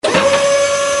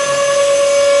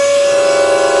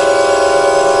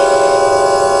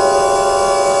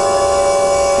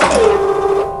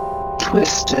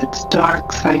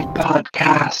Darkside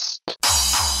podcast.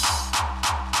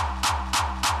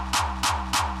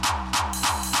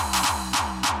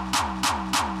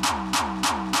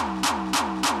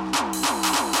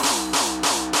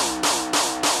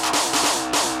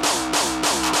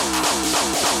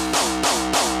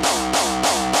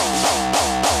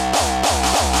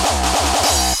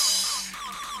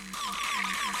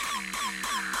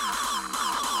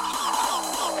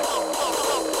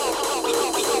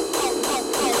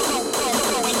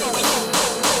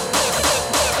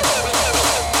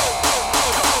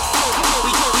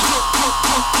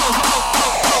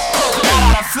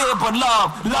 But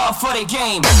love for the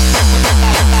game.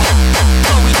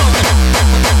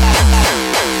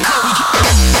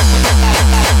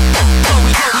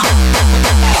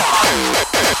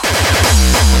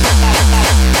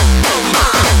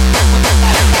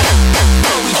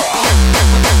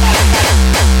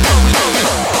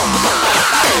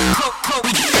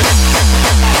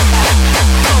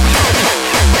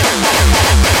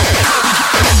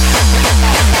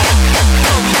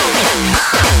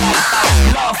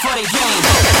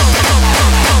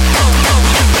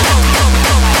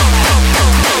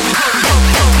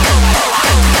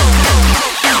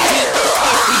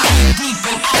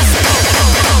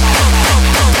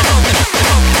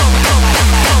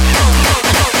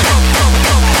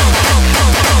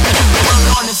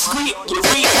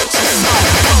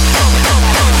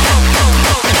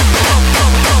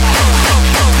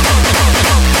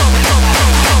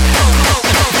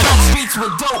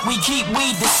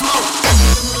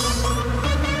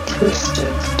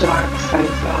 Darkside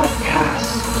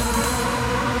podcast.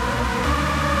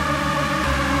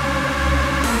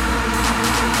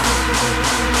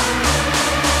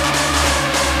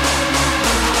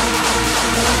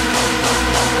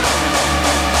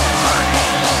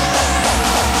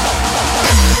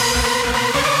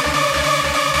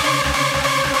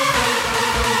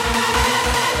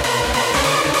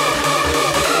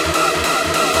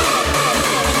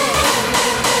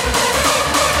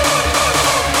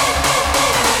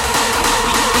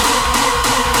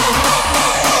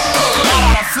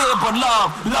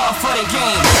 Love for the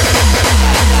game.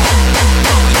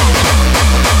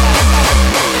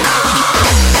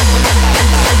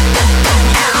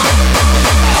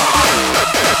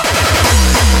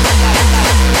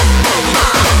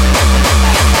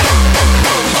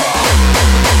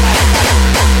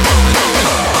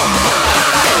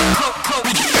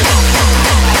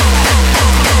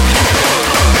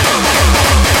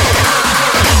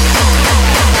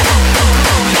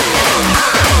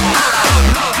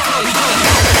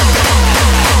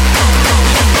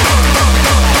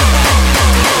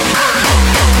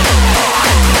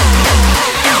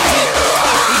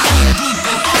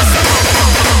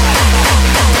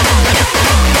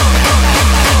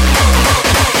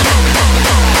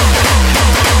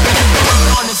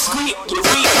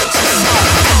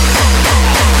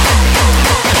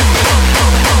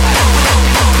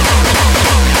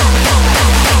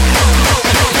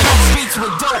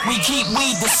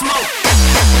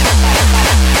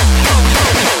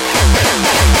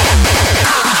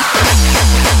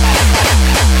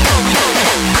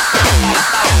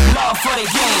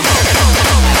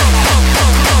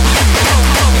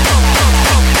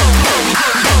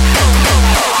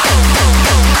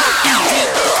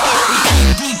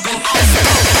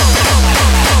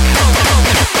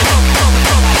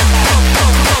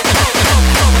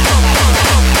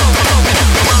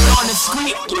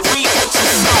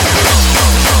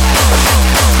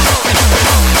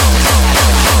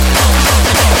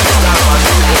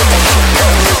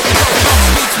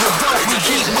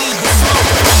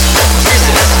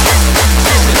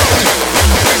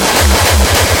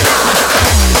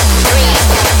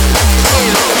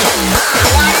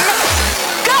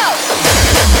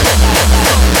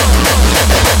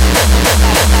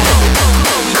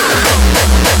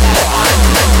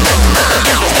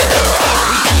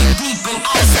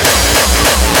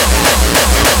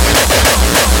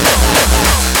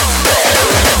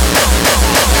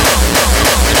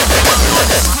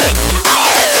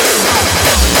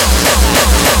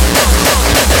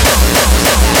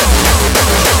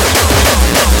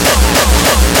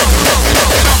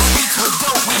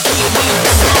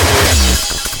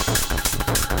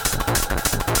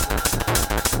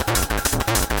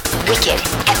 Wicked,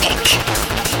 epic.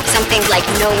 Something like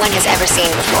no one has ever seen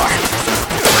before.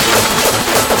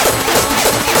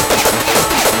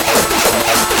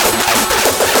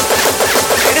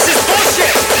 This is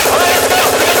bullshit! All right, let's go!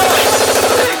 Let's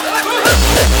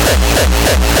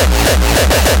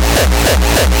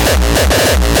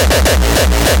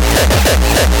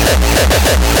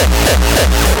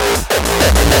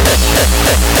go!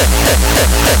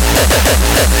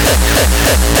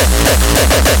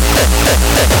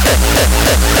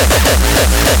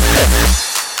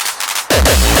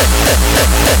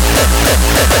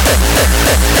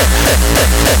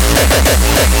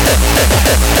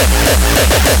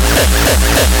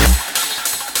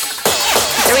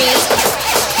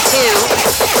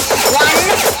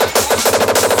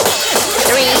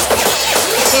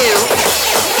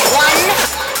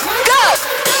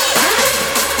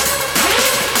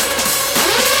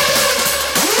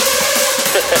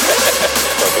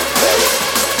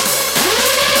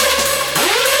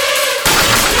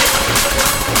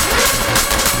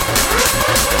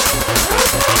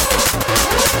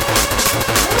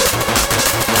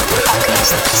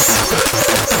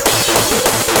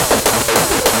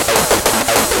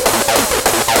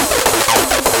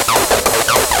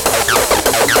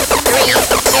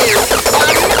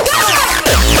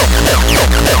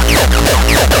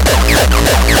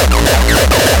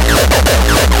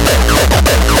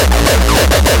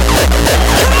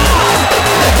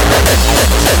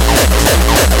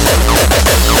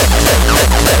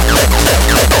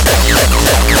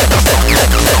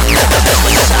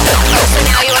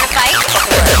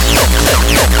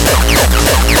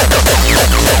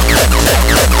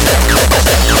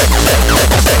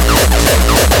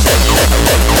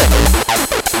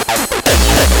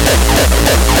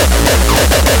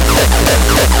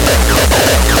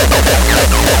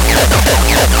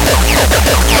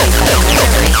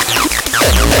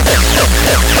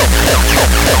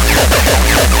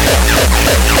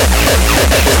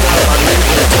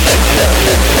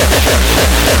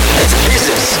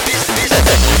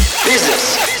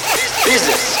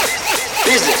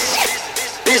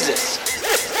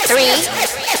 3, 2,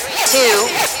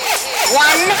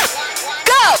 1,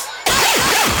 go!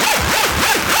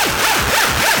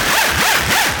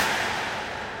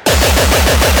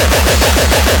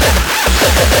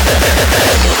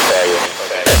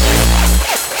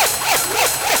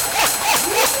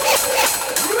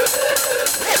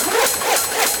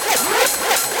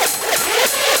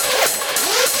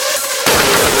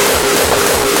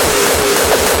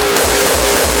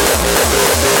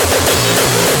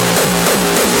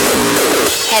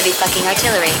 Heavy fucking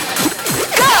artillery.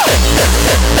 Go!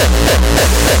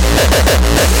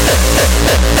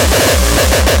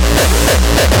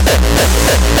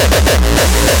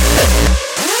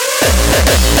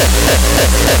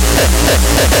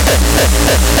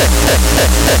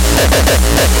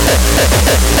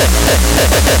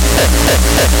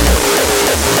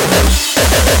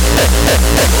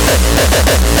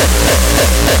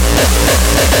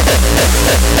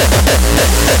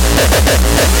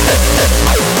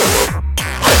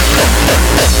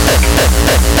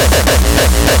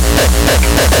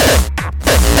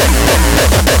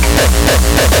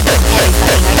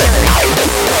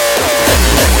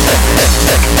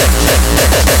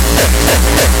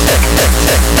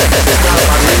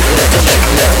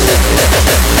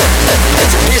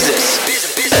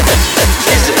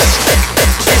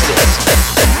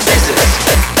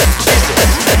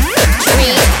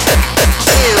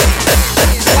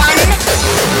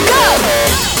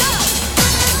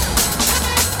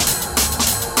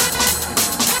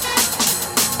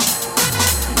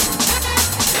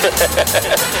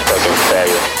 Fucking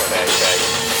faggot.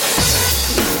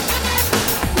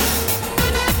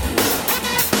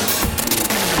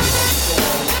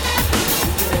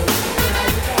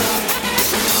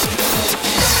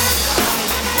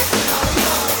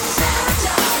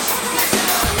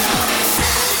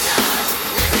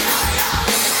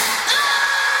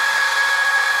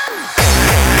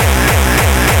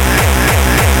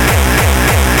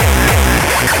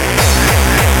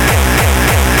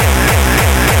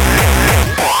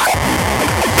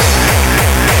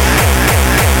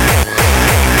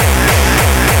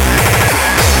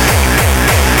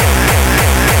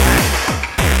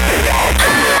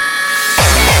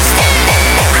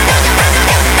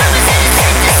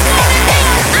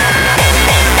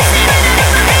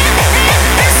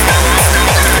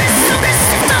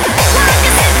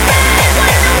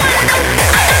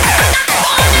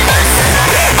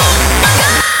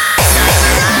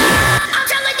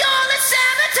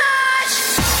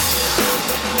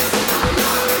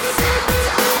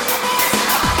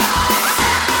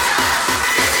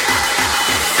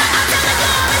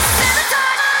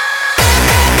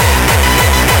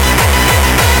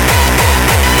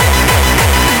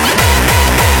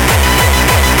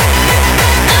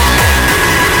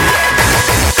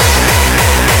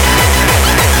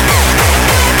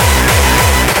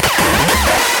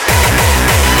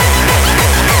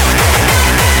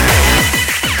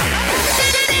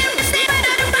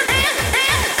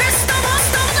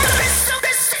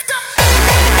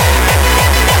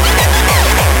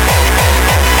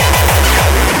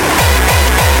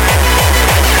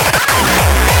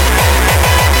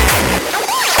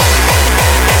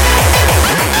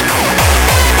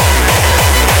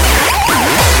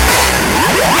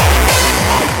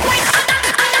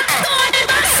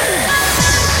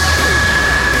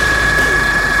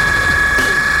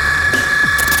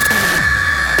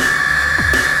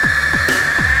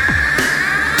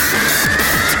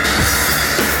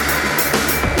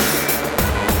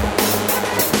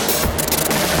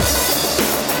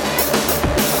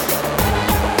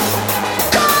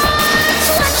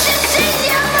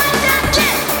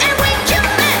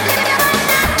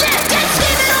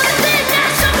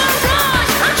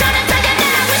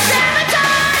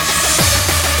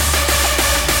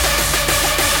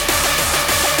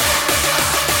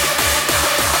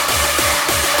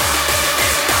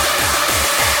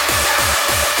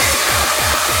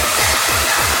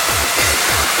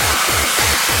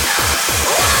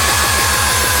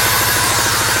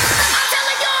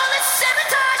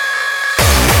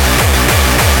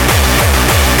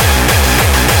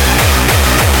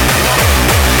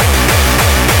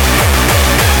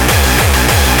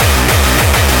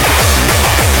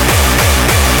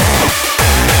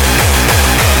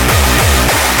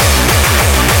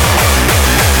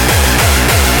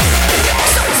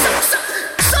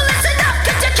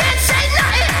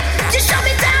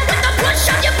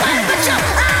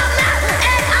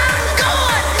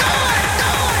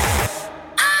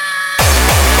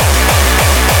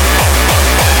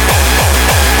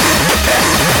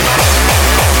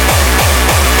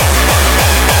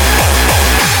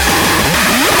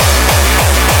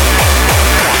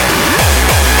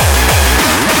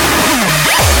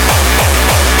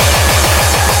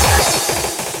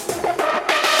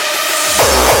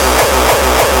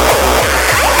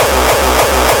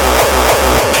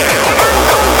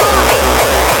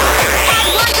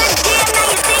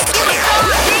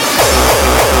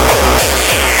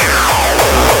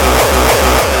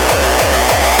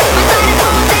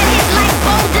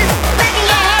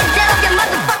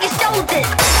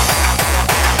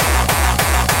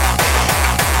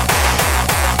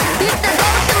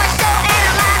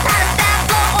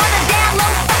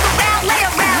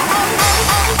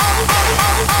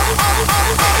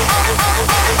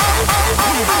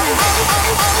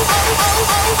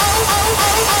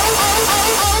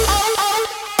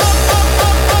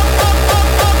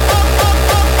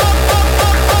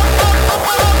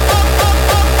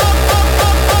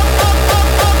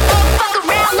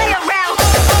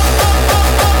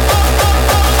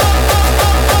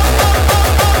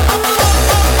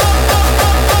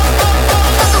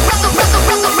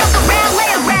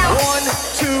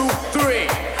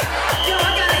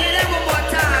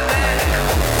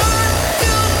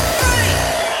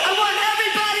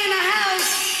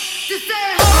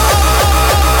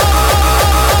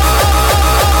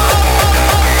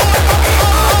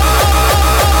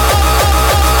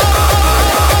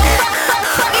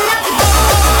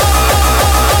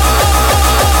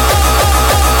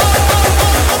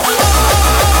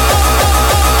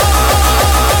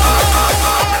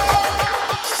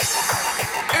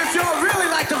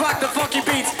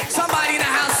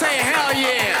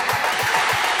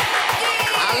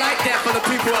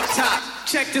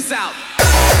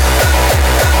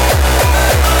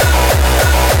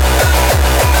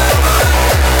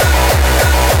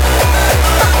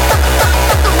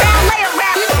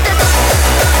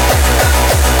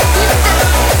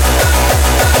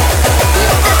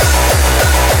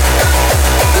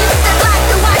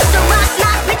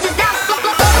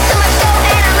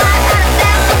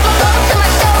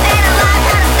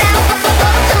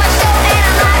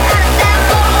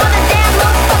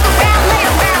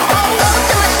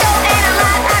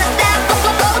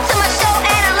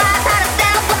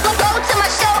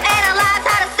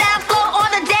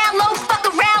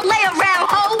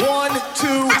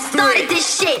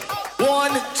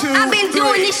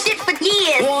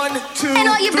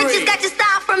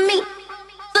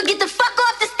 Get the fuck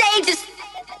off the stage.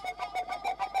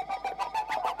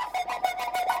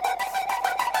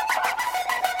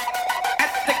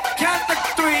 At the count of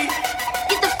three.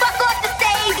 Get the fuck off the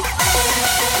stage.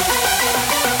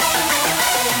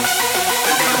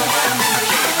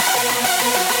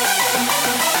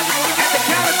 At the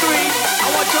count of three, I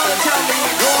want y'all to tell me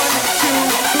 1, 2,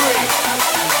 3.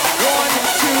 1,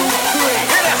 2, 3.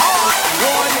 Hit it hard.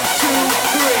 1, 2,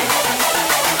 3.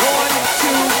 1,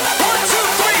 2, 1,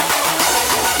 2, 3.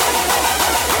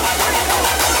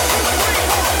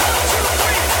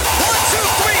 1, 2,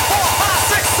 3, 4, 5,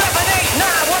 6, 7, 8,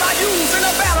 9. What I use in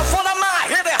a battle for the mind.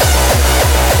 Hit it.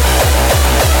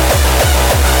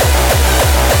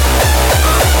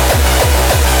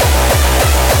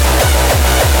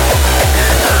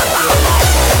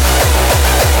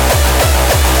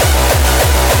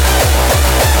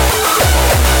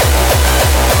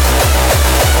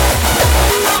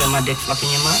 Feel my dick fucking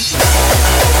your mind?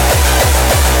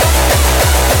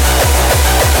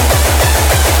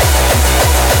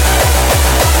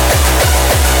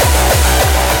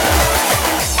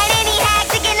 And any hack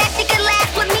thinking that she can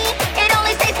laugh with me, it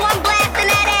only takes one blast and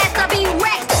that ass I'll be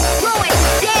wrecked, ruined,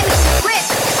 damaged,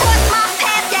 ripped. Cross my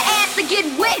path, your ass to get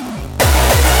whipped.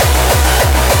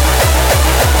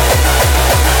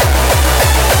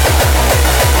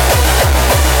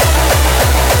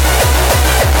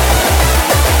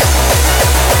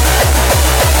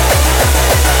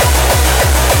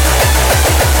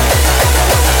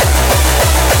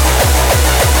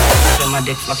 Feel my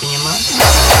dick fucking your mind?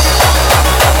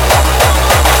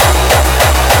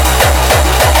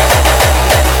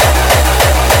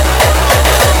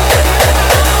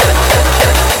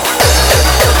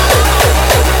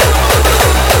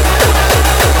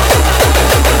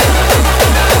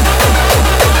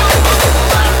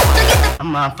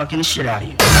 I'm fucking the shit out of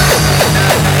you.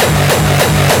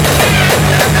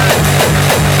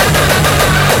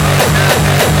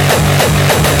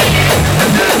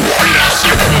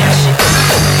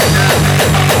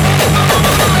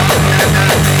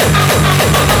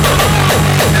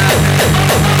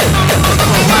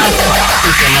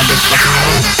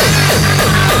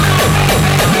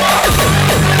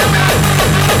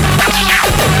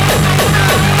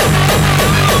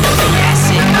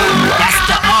 That's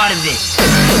the art of it.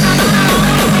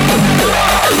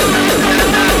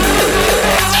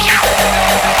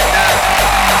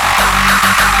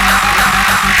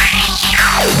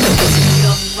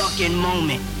 Your fucking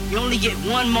moment. You only get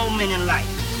one moment in life.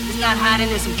 It's not hiding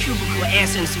in some cubicle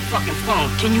answering some fucking phone.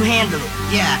 Can you handle it?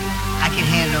 Yeah, I can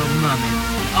handle a moment.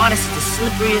 The artist is the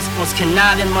slipperiest, most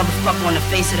conniving motherfucker on the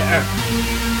face of the earth.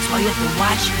 So you have to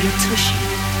watch your tushy,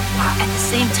 while at the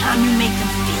same time you make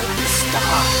them feel like a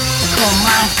star. It's called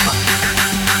mindfucking.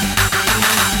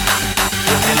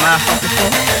 You been mindfucking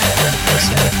for?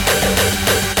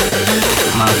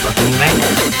 Mindfucking you right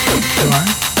now. You are?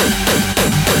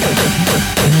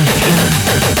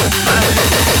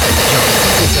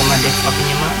 You feel my dick fucking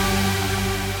your mind?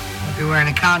 I'll be wearing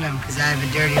a condom because I have a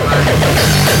dirty mind.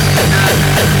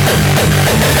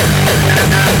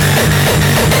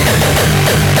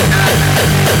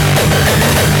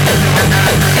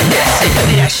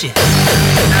 That shit.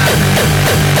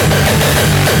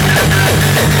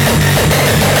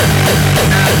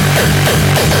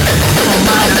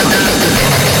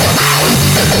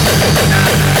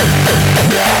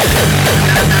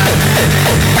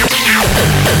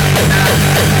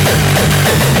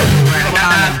 Wearing a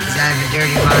condom because I have a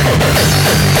dirty mind.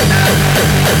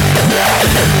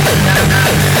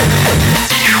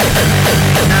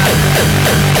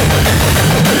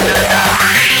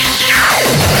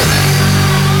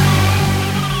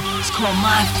 It's called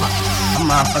mindfucking. I'm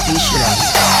mindfucking the shit out of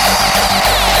you.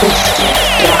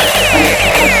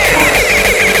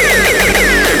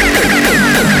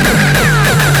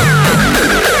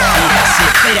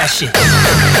 Play that shit.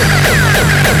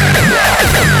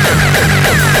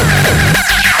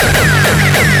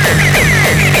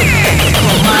 It's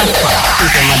called mindfucking. You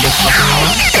think my dick fucking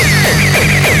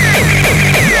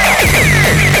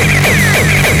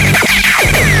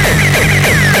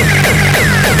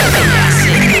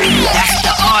That's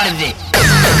the art of it.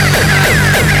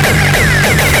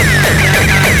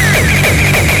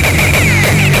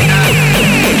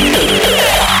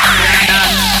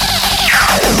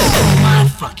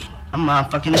 I'm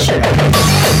mindfucking the shit out of you.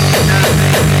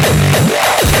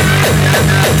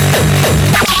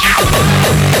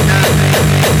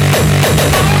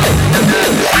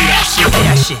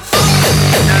 That shit.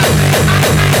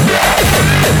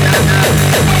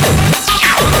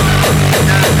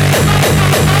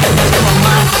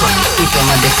 You feel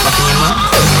my dick fucking your mouth?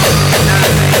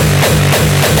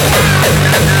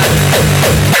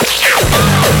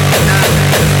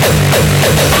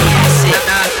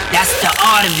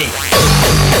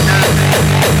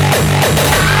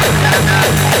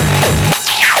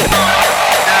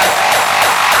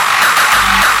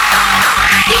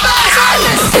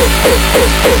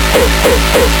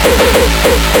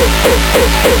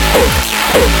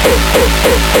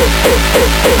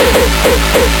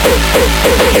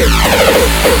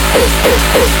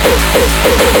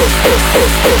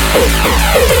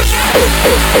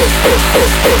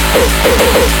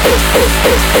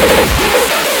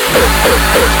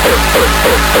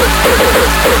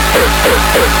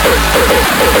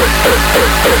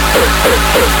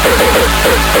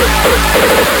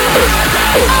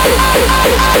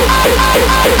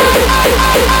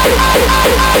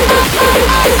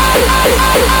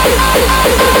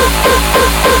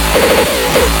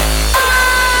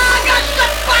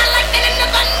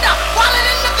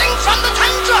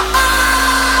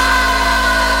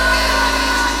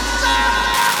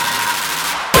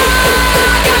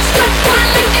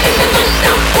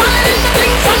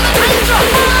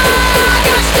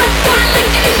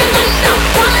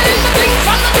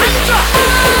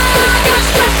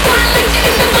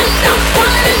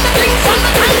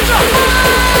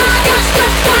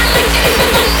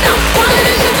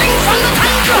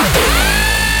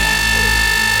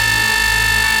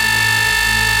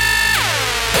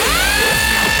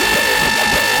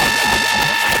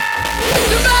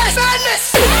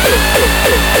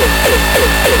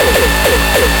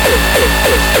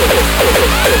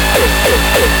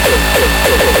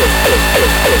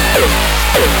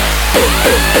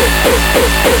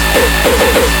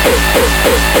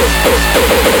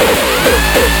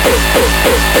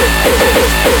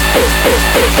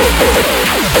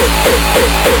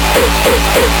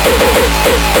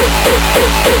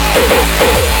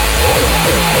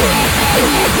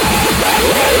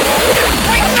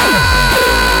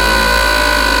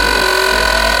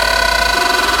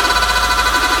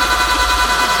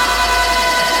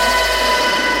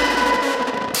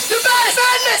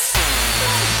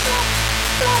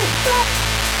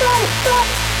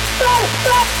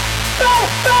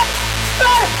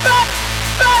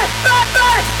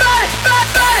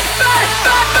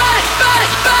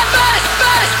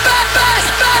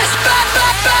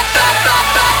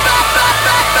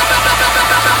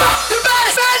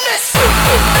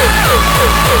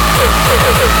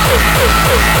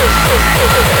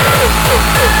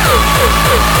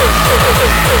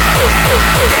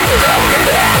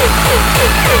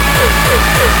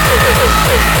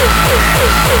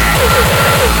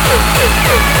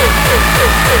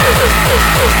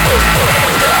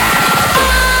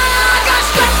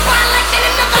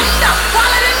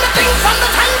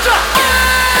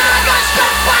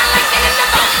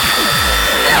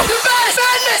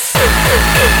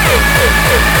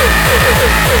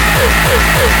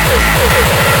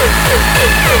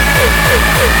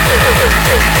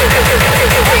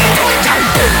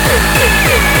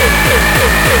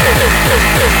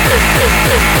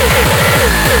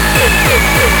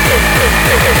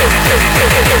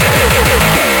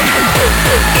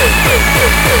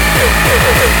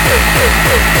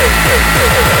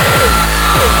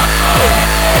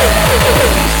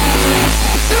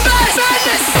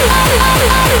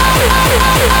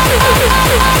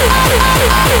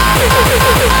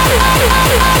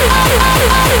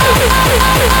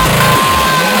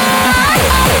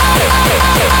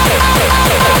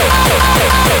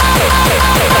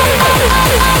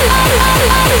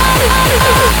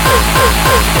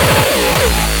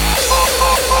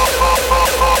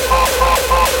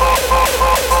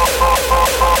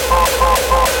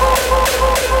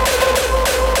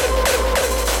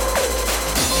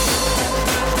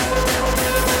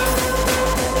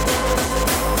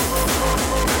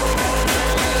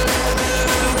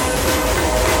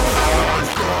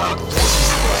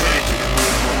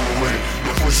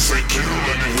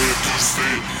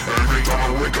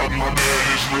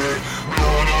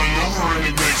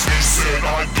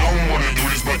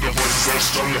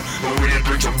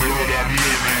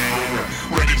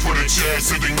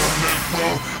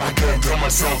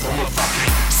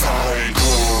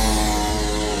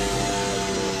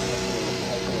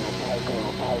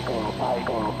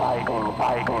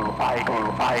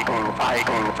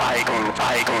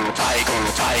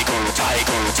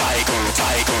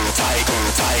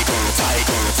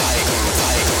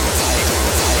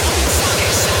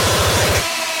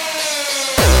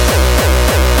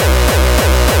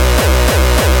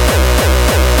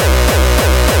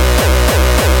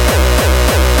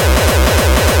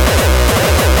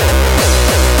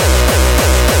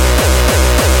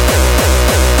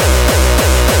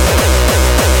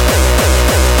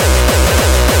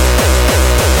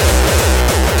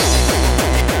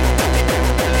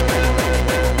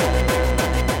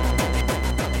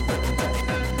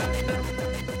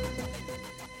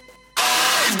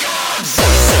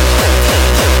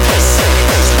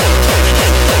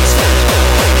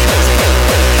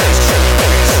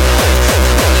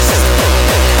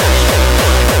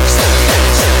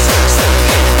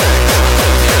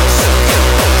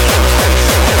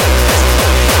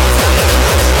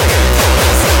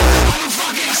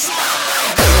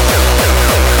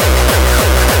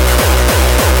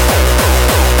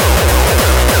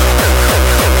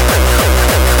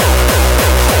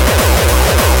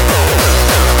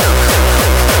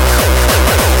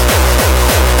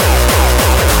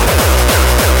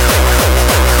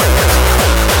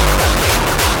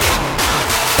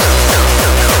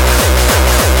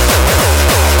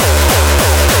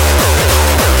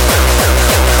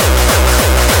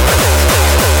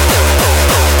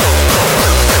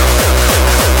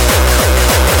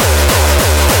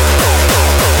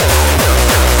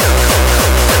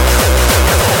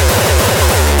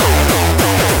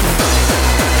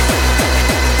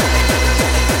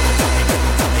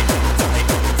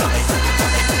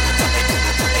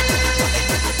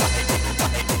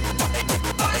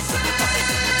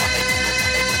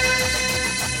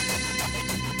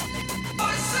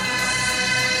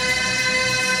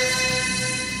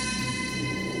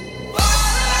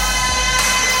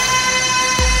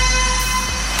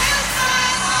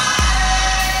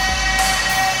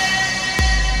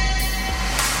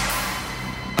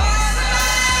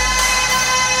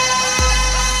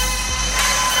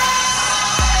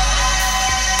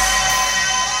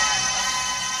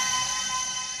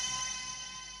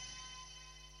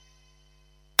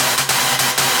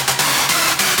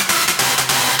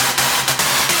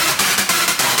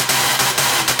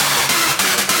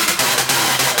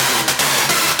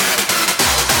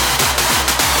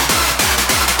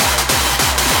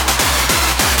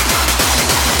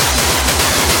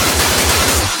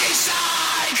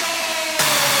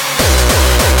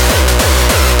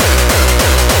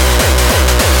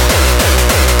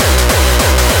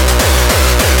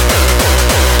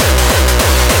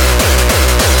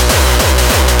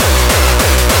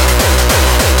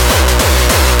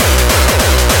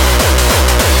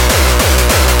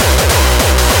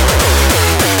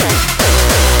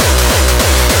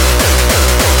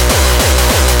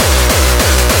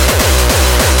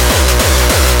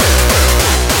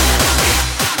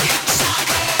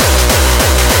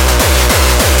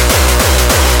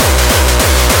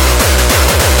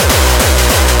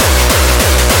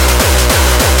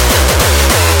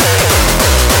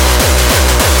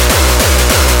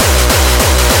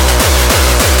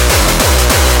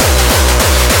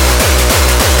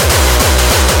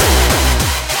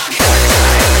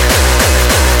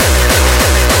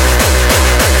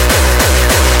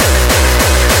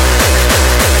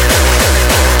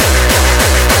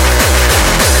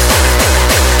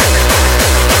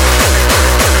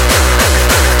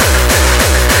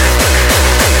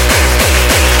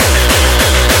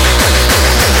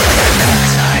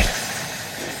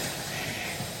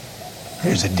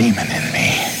 There's a demon in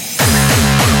me.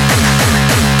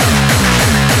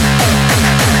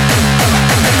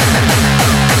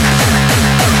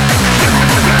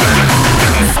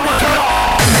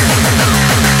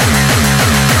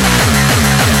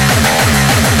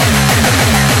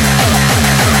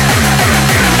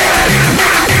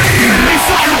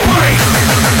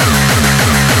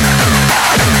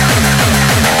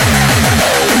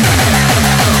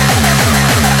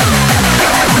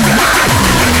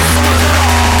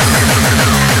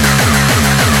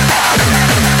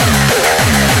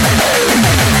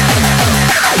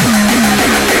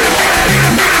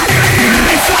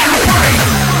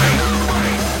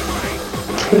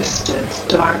 Twisted's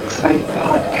Darkside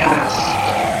podcast.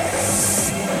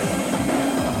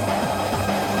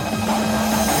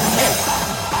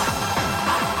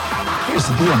 Here's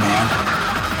the deal, man.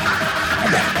 I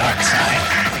got a dark side.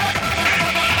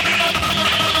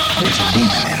 There's a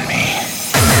demon in me.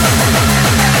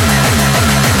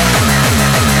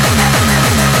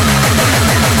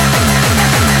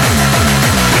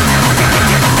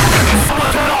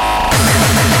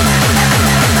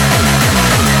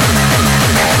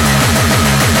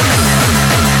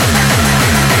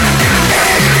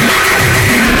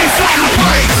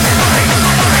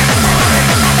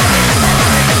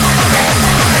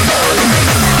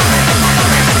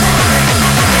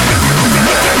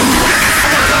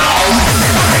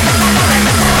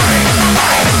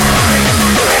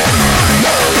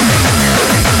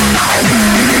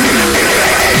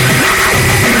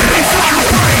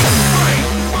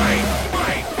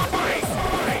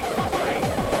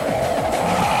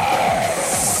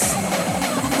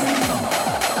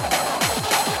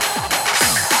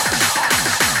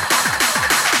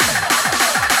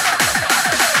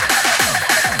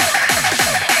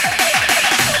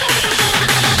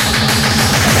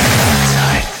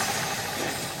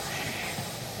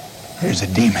 There's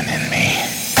a demon in me.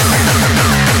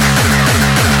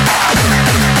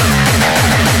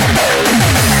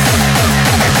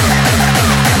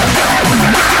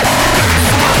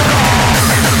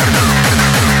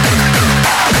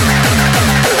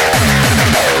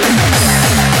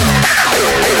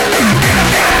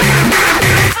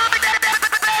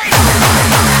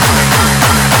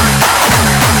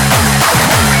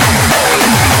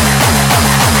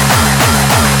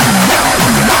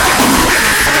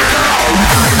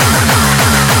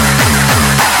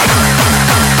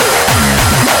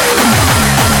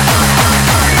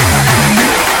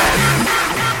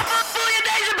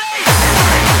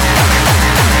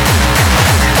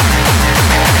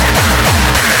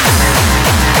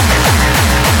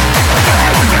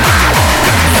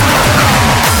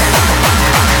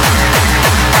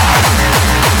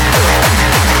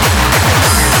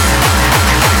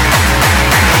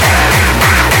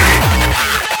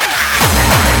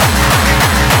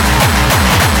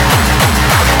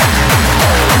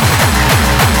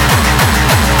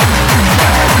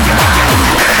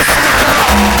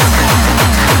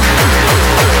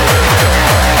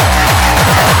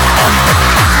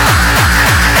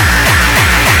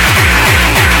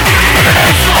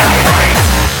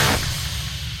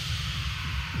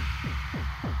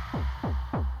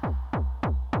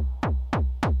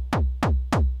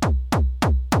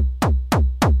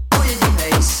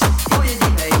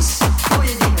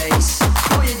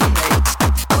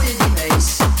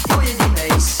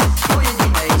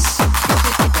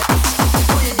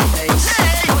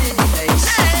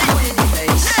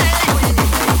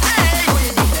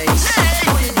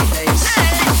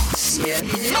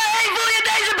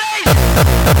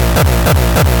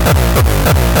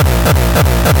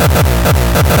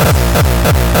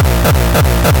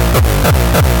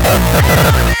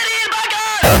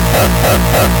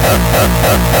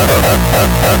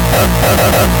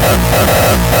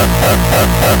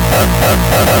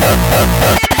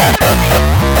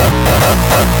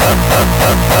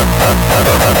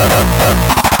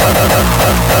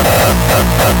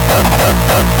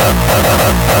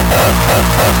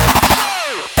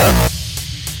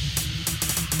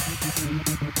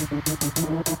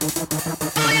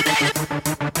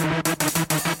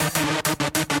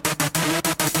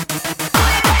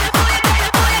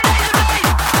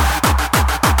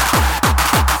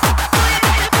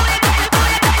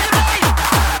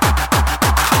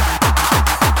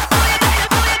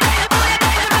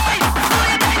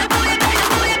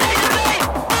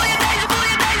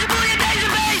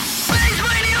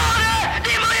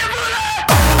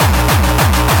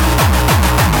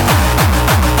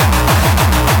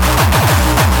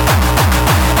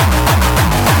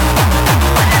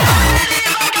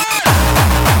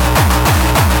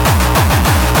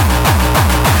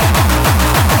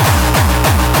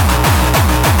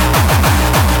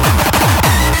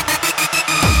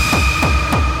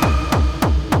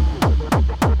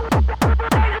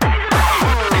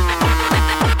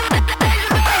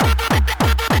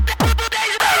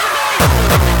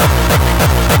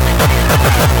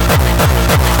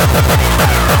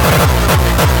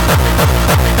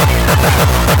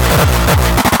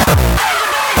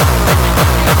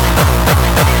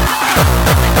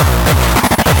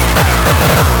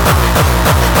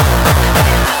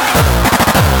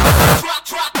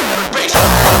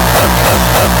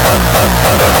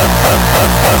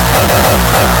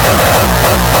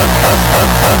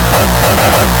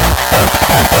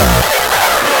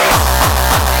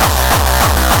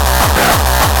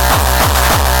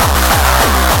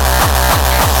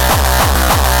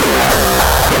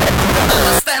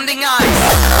 Understanding eyes.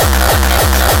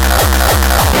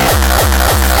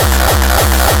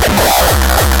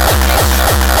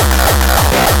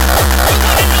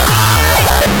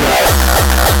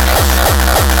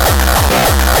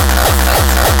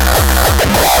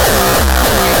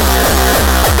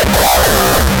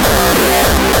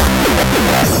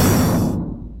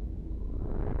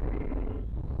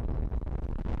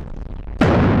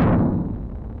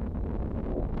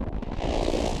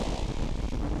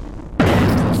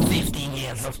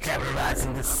 Of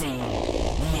terrorizing the scene,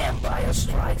 the Empire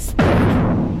strikes back.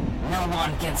 No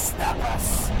one can stop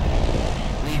us.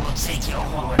 We will take your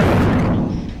order.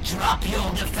 Drop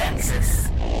your defenses.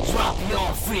 Drop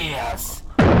your fears.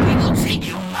 We will take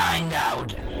your mind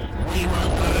out. We will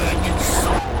burn your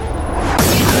soul.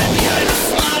 We hide behind a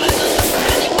smile and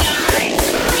understanding eyes.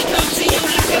 We come to you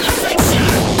like an affliction.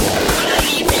 Wanna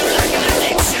leave you like an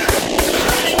addiction.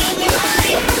 Running on the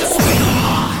line, 'cause we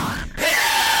are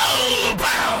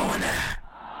hellbound.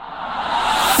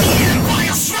 The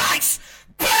Empire strikes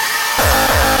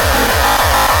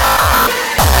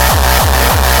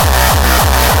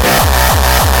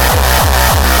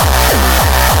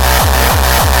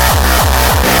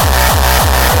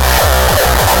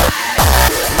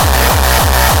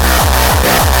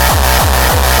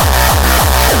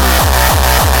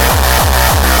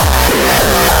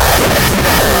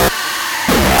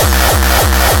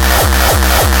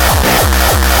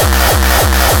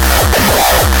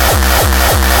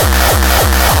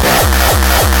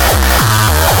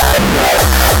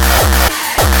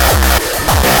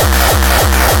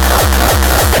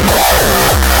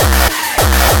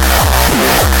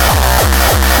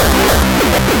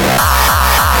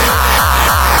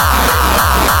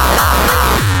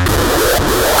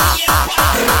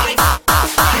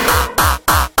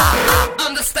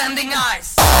understanding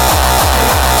eyes.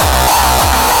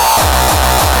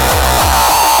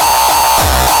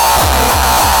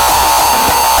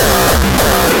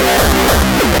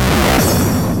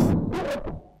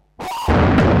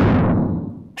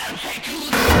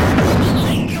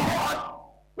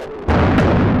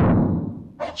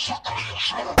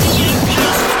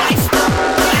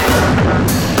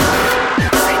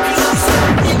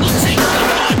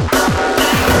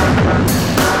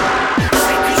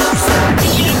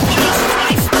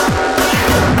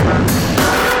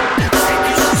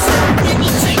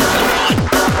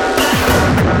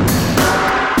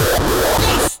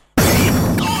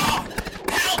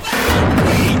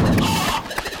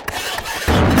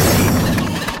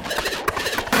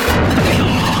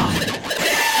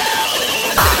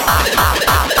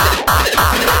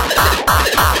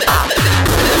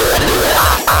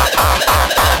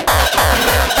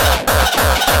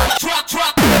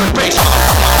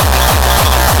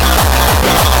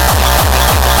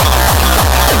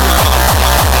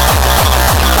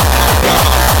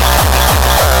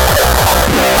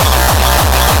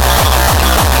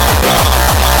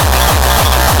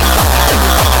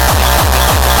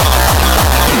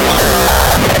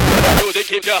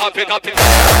 Keep you hopping up in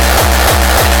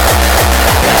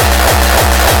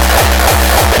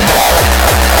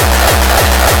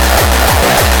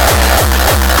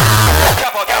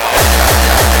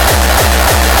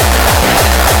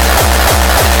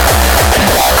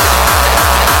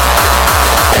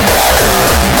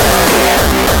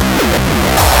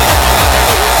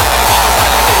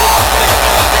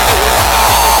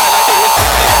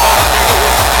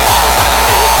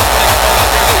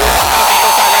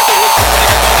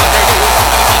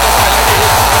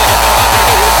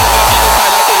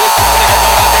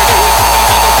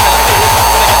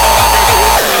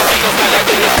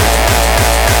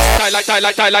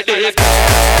like this.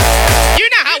 You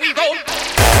know how we roll.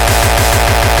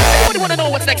 Anybody wanna know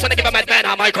what's next when I give a madman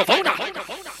a microphone?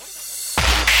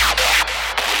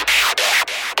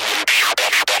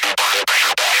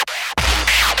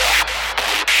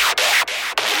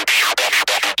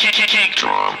 Kick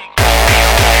drum.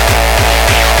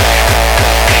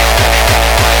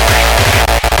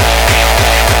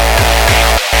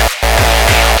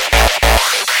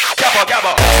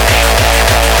 Gabba.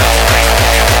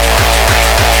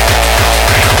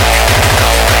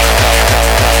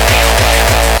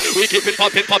 We keep it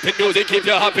poppin', music keep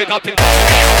you hoppin'.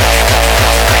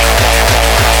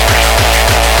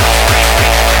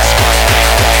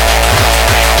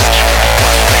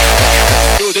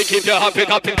 Music keep you happy,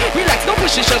 happy. Relax, no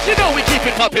push yourself, you know we keep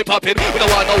it poppin', poppin'. We don't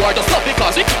want no war, just stop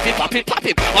because we keep it poppin',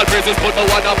 poppin'. All praises put no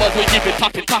one above, we keep it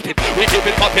poppin', poppin'. We keep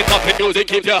it poppin', poppin'. Music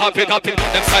keep you happy, happy.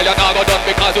 Them style you now go done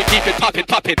because we keep it poppin',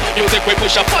 poppin'. Music we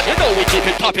push up on, you know we keep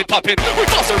it poppin', poppin'. We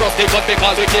bust a rusty gun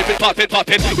because we keep it poppin',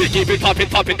 poppin'. We keep it poppin',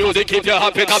 poppin'. Music keep you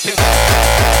happy, happy.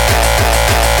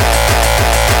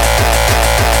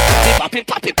 Poppin',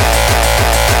 poppin'.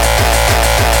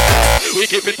 We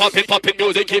keep it poppin', poppin'.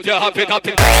 Music keep you happy,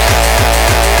 happy.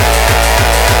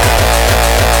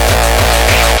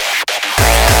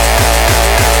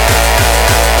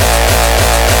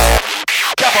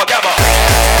 Gabba, gabba.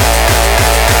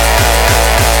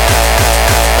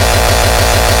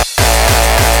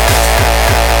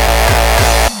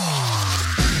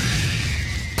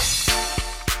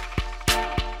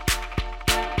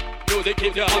 Music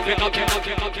keep you happy, happy, happy, happy,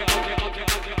 happy, happy,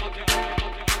 happy, happy.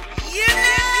 Yeah.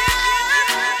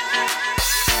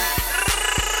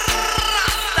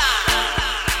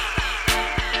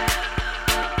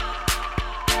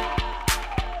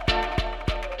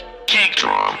 Kick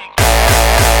drum.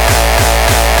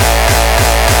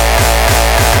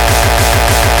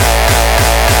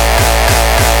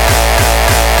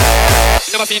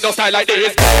 Never seen no style like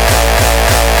this.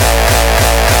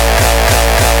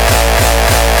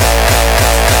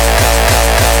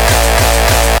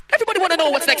 Everybody wanna know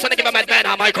what's next when I give a madman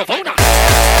a microphone.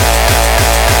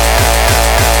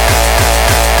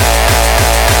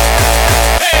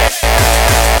 Hey,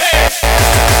 hey.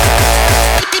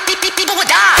 People would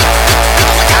die.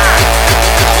 People would die.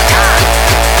 People would die.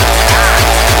 People would die. People would die.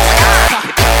 People would die.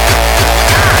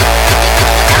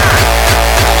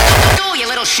 People would do you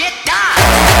little shit die.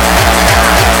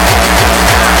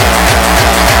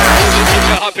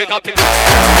 Happy, happy.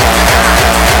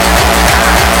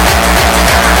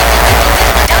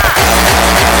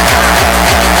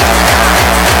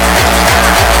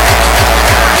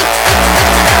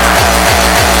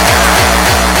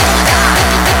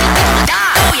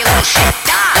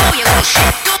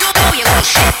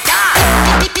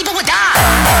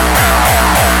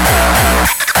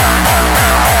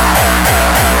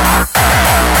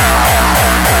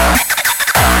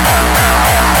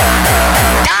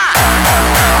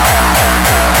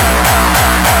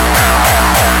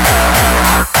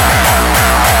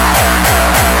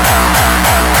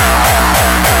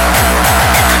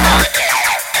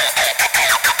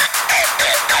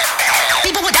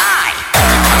 People would die. People would die.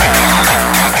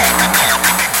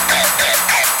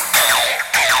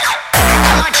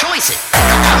 I want choices.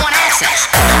 I want access.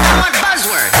 I want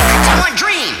buzzwords. I want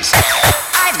dreams.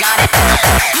 I've got it.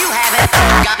 You haven't.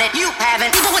 I've got it. You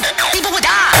haven't. People would die. People would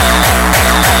die.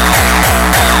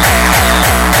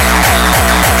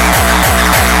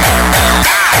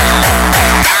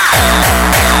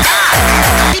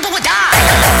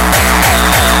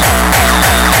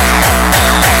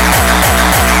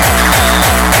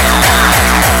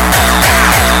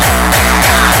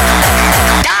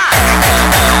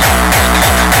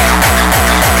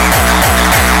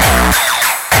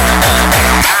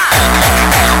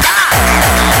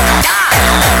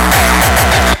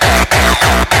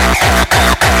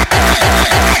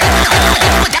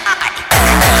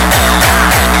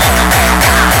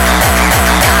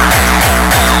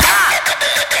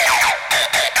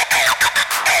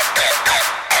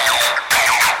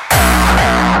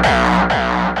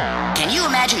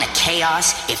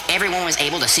 If everyone was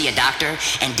able to see a doctor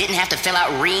and didn't have to fill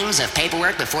out reams of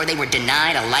paperwork before they were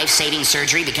denied a life-saving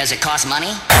surgery because it cost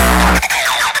money?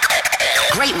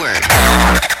 Great word.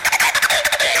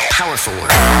 Powerful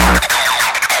word.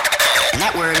 And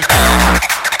that word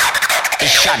is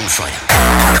Schadenfreude.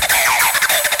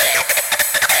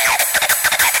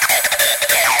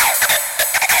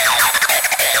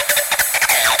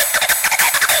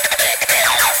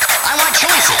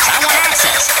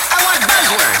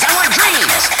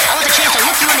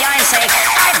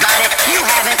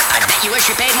 You wish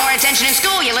you paid more attention in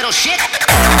school, you little shit.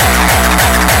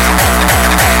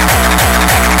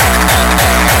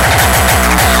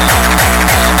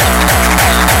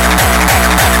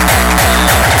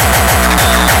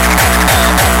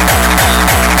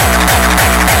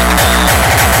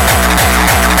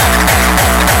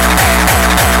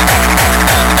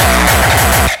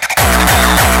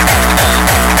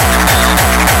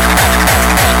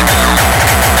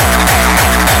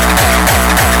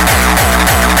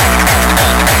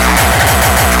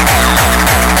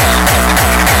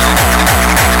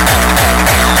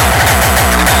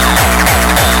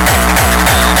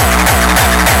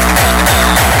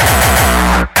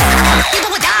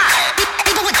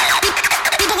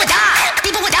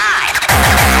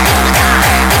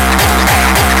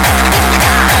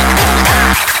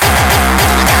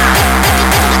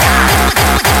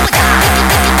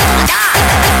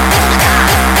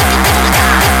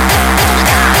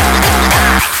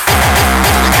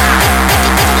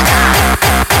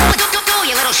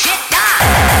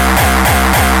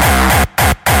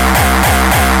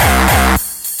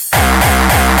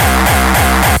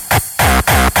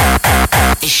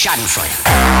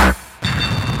 Schadenfreude.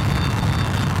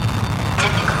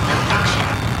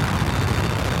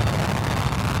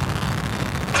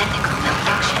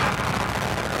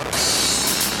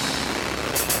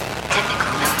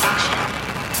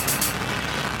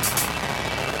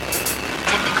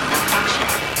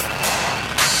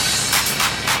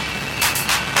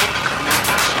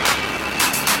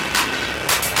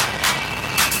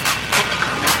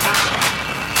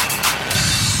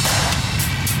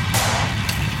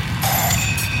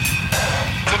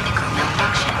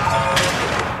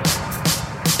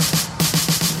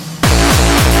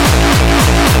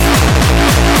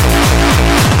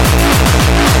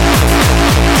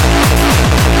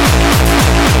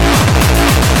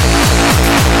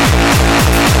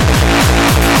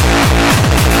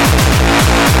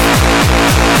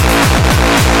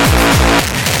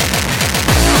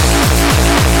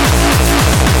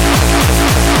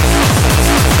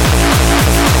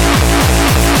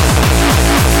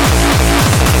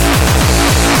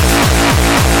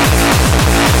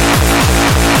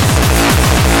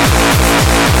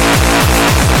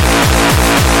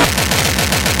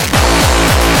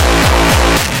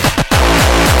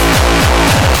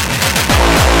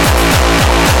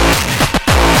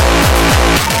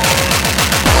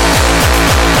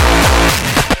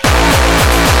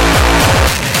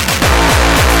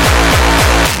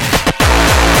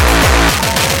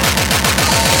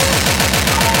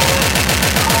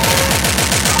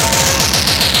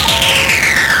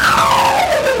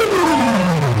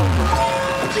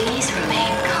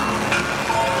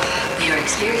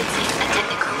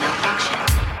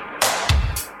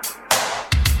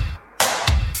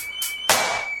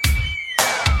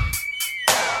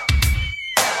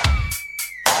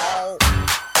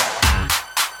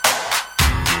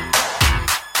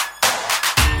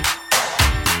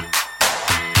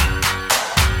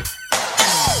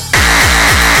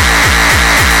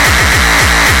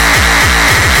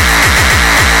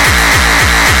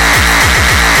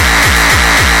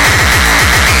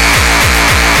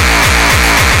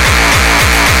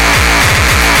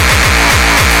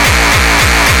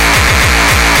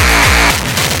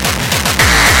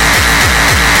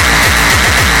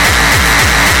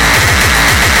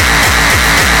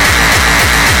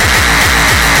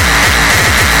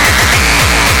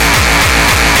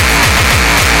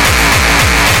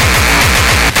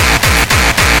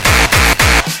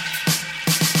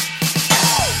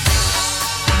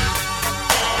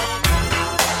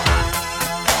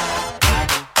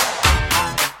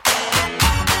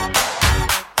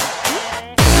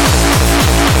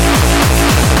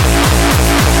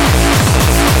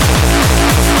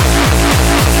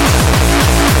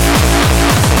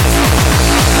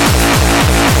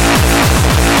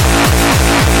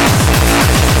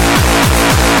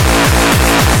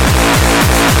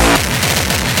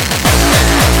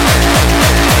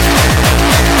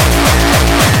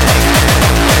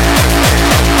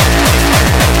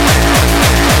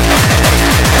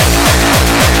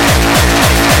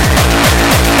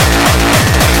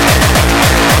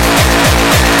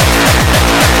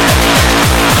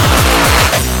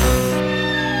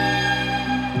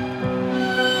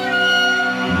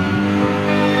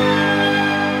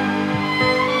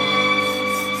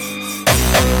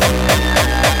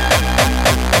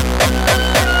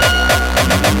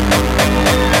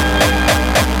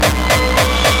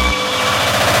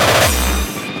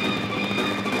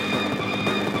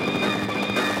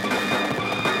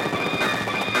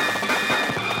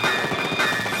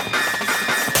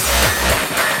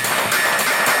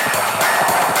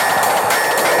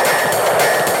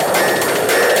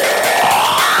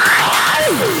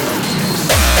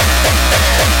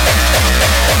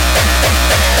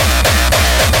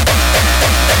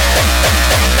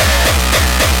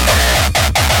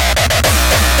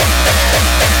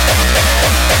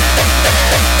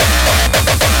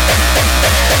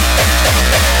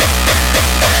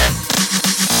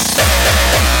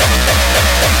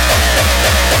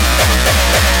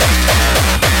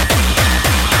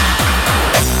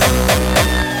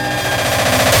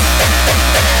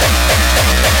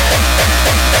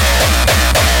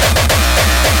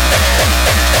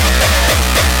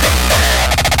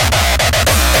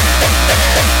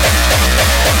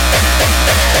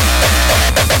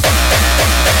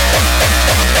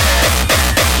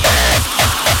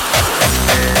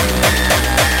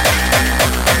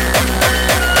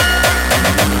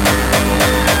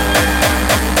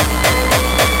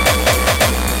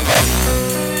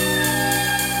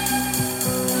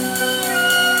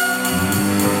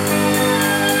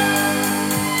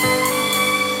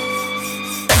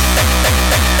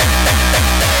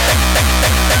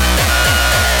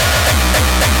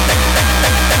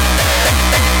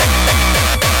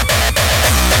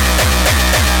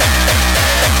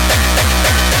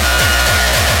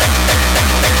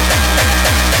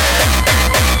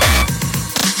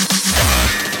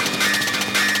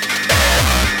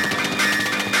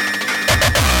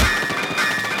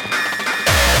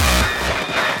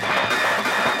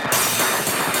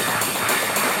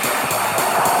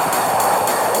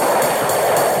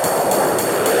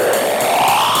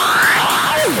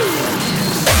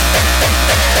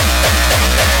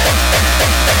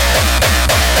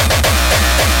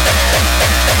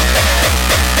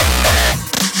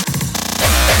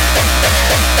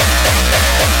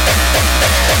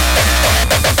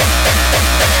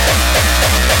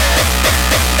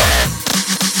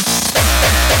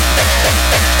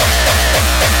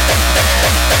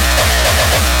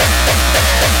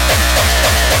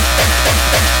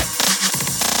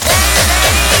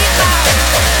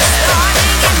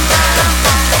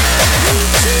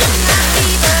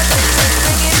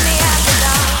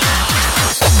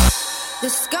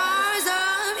 scars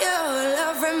of your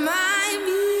love remind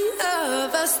me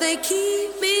of us. They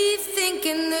keep me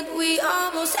thinking that we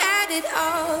almost had it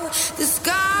all. The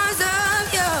scars of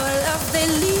your love, they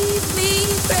leave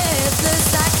me breathless.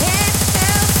 I can't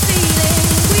help feeling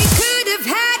we could have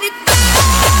had it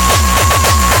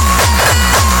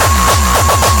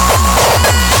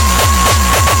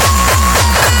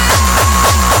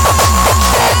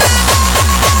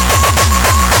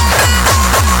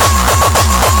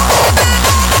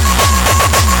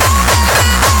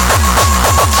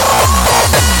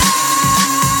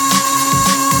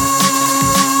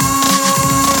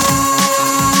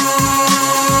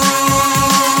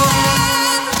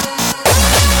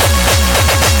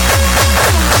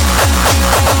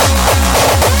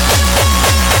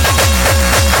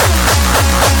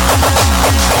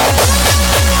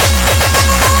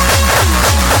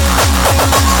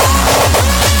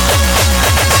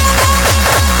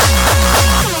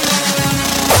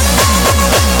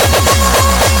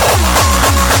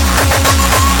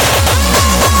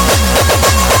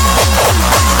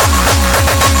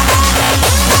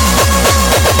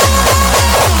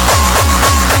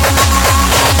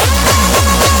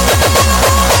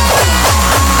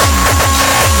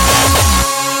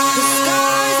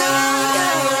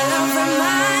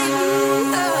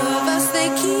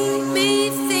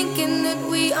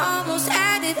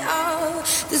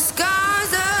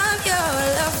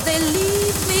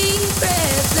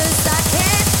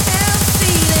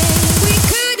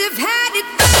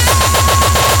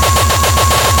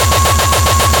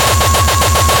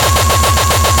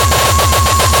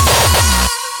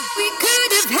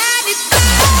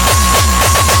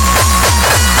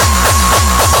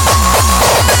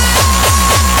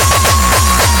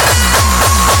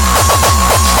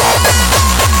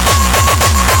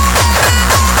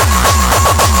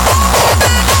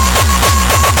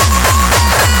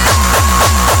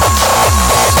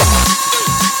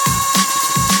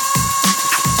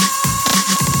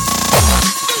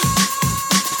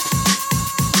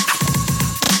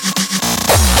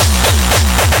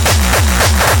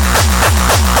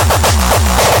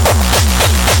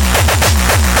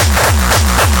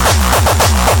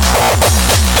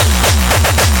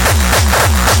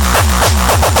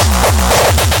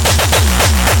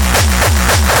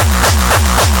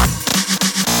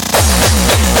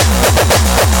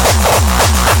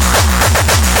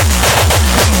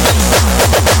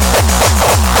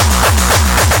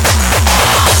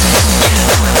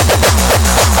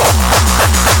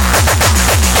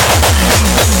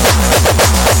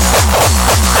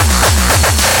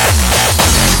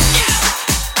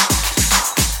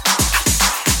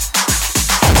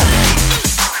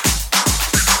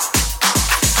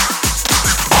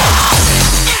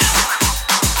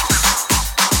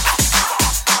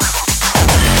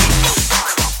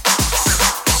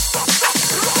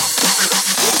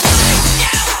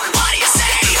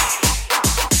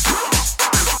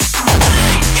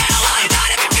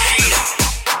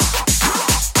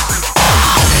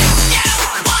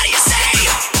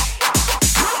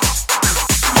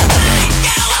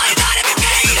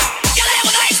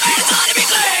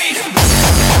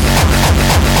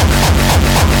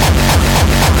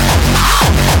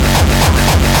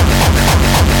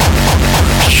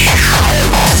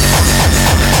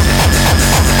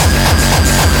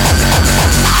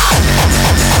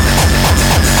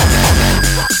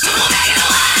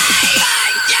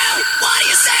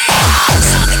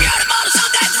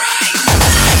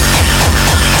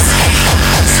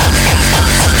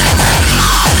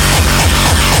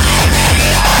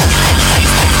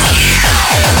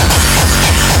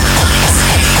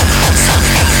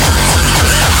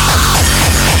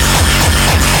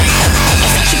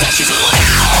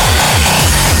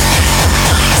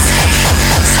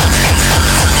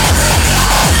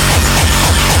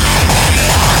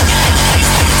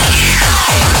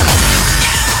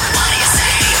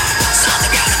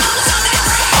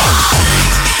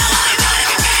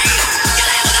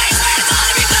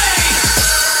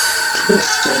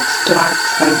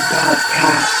Darkside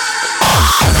podcast.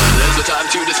 There's no time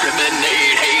to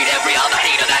discriminate, hate every other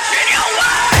hater that's in your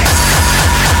way.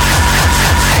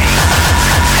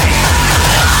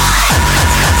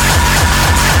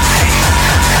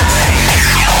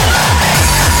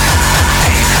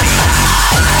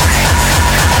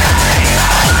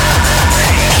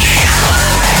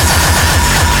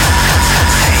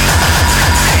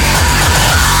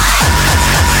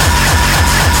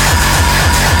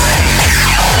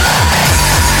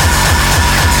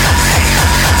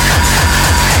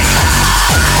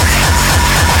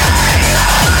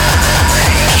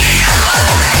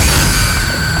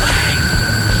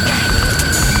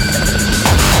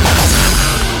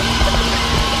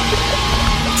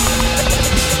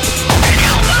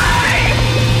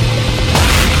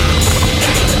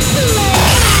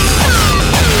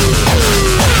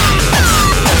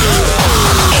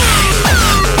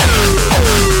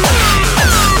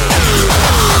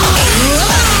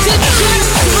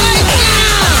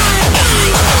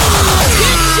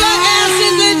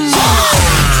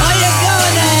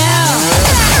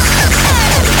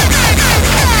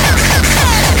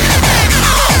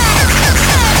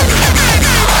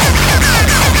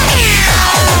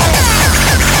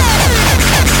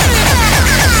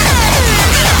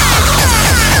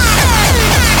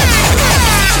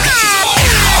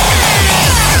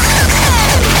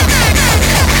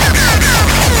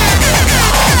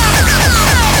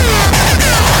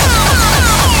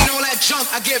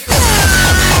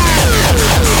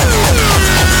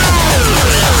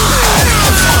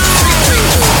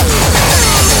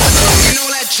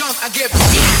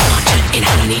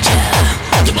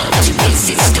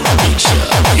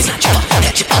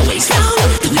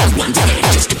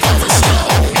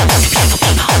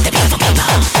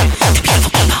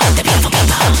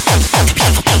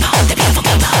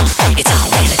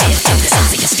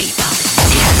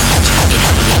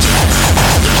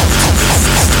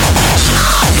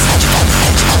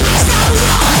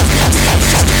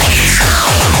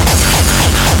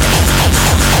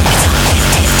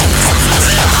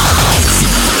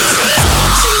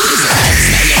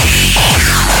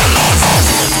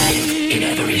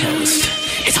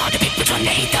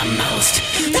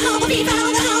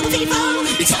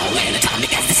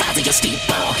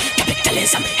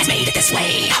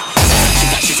 me.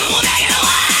 She's all taken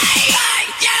away. Hey,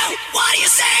 you, what do you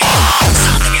say?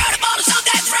 Something beautiful,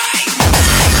 something free. Hey,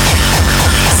 you, what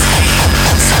do you say?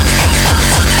 Something beautiful,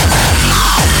 something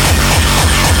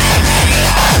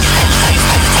free.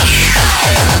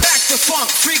 Back to funk,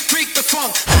 freak, freak the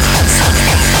funk. Something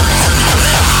beautiful, something free.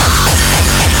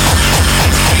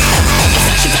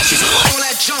 All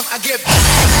that junk I get.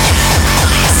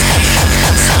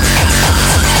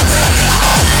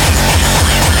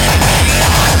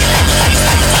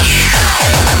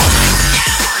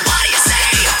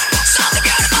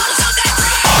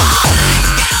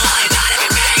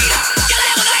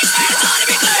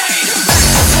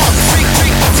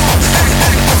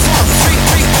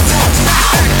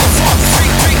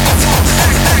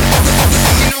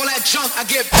 I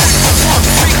get back the funk,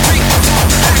 freak, freak the funk,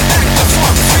 back the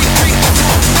funk, freak, freak the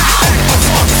funk, back the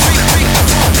funk, freak, freak the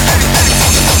funk, back.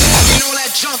 You know that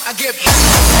junk I get back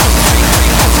the funk, freak, freak the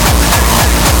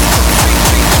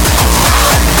funk,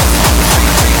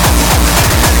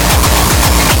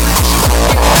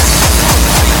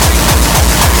 back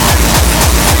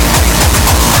the funk, freak,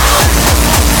 freak the funk,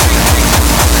 back the funk, freak, freak the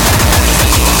funk,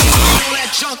 you know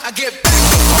that junk I get back the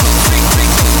funk, freak, freak the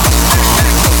funk, back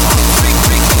the funk, freak,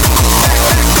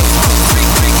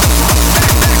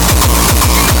 freak the funk.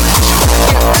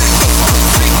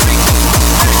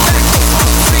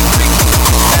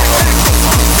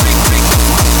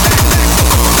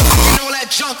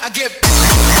 I get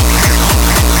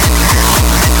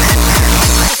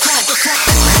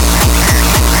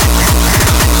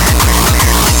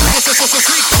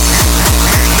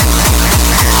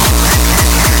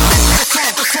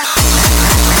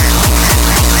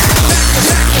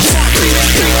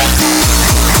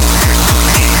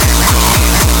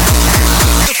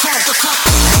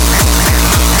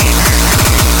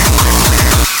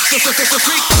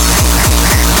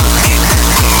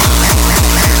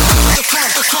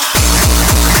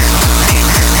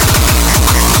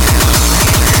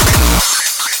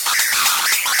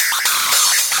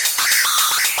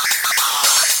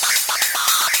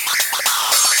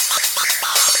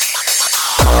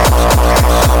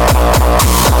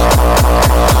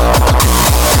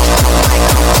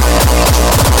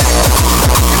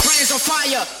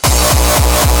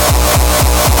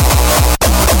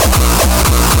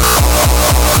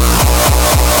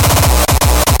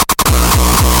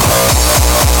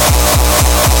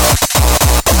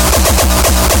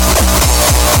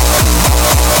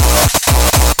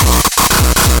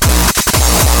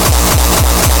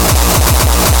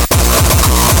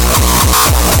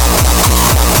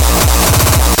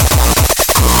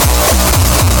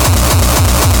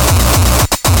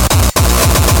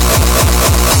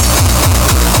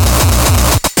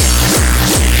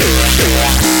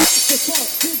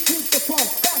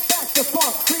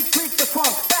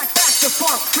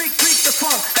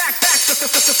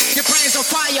your brains on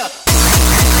fire.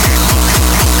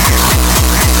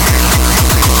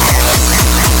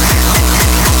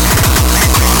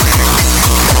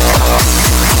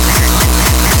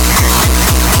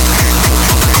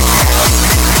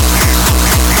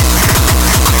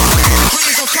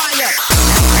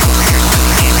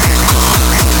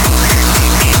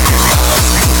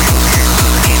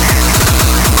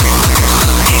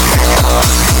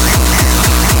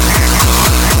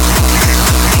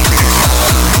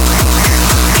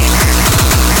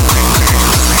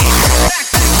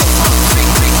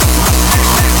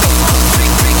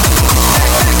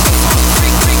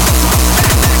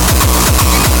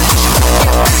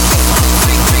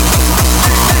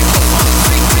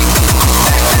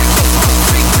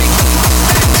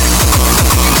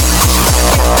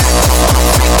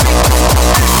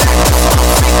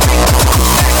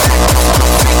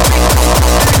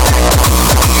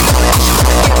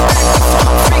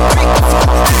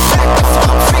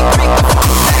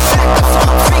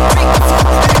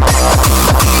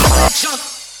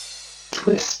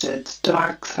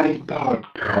 Darkside podcast.